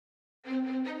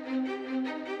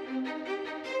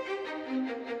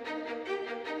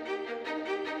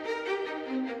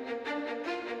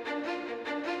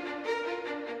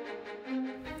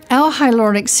Our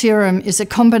hyaluronic serum is a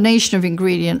combination of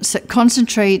ingredients that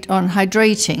concentrate on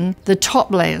hydrating the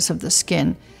top layers of the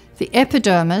skin, the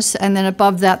epidermis, and then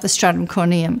above that, the stratum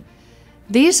corneum.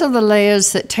 These are the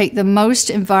layers that take the most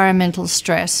environmental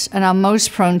stress and are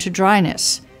most prone to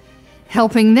dryness.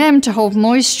 Helping them to hold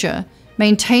moisture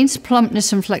maintains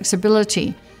plumpness and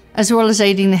flexibility, as well as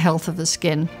aiding the health of the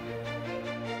skin.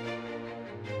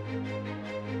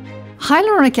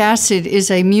 Hyaluronic acid is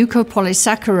a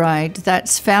mucopolysaccharide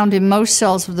that's found in most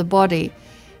cells of the body.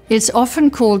 It's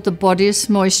often called the body's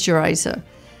moisturizer.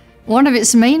 One of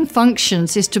its main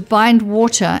functions is to bind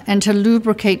water and to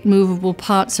lubricate movable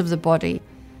parts of the body.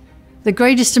 The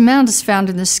greatest amount is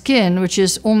found in the skin, which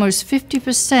is almost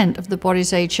 50% of the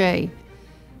body's HA.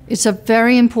 It's a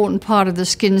very important part of the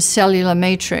skin's cellular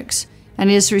matrix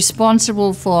and is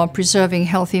responsible for preserving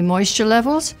healthy moisture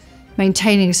levels,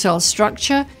 maintaining cell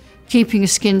structure, keeping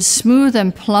skin smooth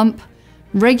and plump,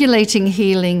 regulating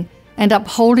healing, and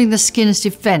upholding the skin's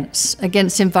defense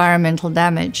against environmental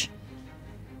damage.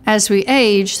 As we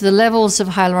age, the levels of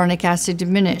hyaluronic acid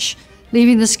diminish,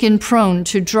 leaving the skin prone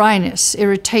to dryness,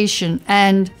 irritation,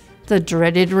 and the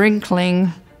dreaded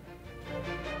wrinkling.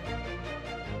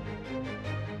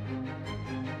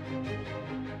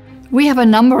 We have a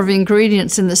number of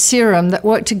ingredients in the serum that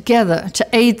work together to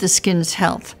aid the skin's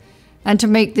health and to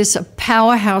make this a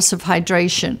powerhouse of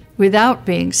hydration without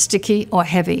being sticky or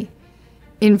heavy.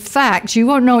 In fact, you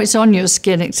won't know it's on your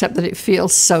skin except that it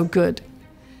feels so good.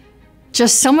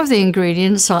 Just some of the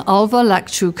ingredients are alva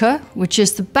lactuca, which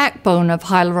is the backbone of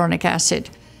hyaluronic acid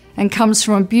and comes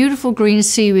from a beautiful green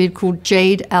seaweed called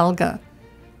jade alga.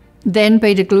 Then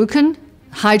beta-glucan,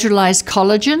 hydrolyzed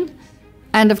collagen,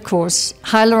 and of course,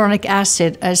 hyaluronic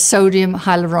acid as sodium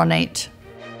hyaluronate.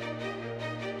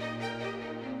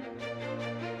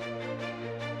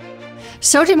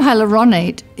 Sodium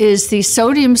hyaluronate is the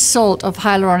sodium salt of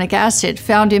hyaluronic acid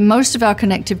found in most of our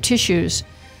connective tissues.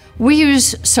 We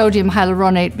use sodium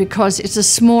hyaluronate because it's a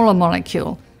smaller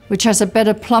molecule, which has a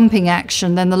better plumping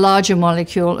action than the larger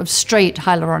molecule of straight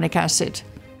hyaluronic acid.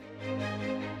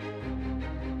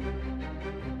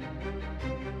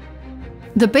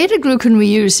 The beta-glucan we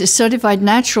use is certified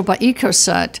natural by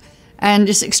EcoCert and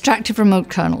is extracted from oat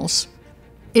kernels.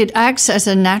 It acts as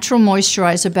a natural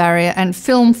moisturizer barrier and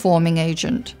film-forming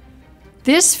agent.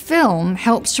 This film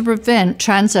helps to prevent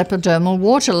transepidermal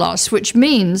water loss, which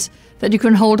means that you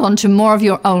can hold on to more of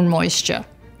your own moisture.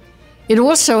 It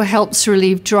also helps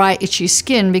relieve dry, itchy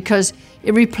skin because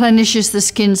it replenishes the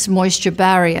skin's moisture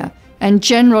barrier and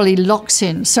generally locks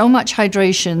in so much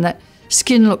hydration that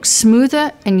skin looks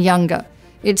smoother and younger.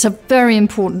 It's a very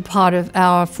important part of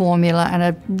our formula and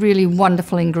a really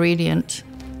wonderful ingredient.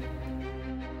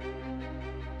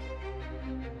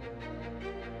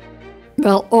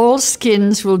 Well, all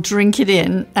skins will drink it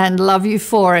in and love you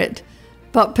for it,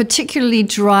 but particularly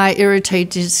dry,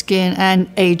 irritated skin and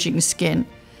aging skin.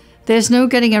 There's no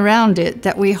getting around it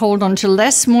that we hold on to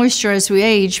less moisture as we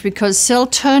age because cell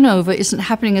turnover isn't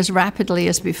happening as rapidly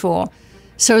as before.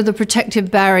 So the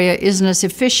protective barrier isn't as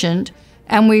efficient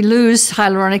and we lose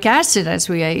hyaluronic acid as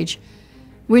we age.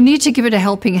 We need to give it a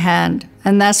helping hand,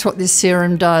 and that's what this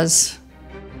serum does.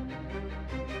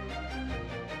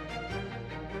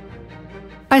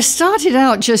 I started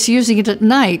out just using it at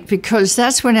night because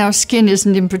that's when our skin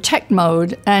isn't in protect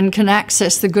mode and can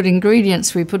access the good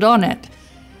ingredients we put on it.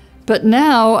 But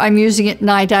now I'm using it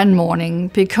night and morning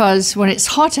because when it's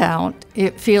hot out,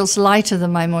 it feels lighter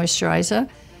than my moisturizer.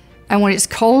 And when it's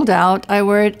cold out, I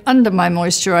wear it under my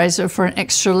moisturizer for an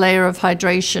extra layer of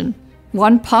hydration.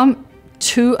 1 pump,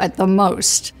 2 at the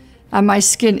most. And my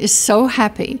skin is so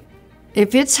happy.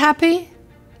 If it's happy,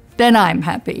 then I'm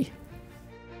happy.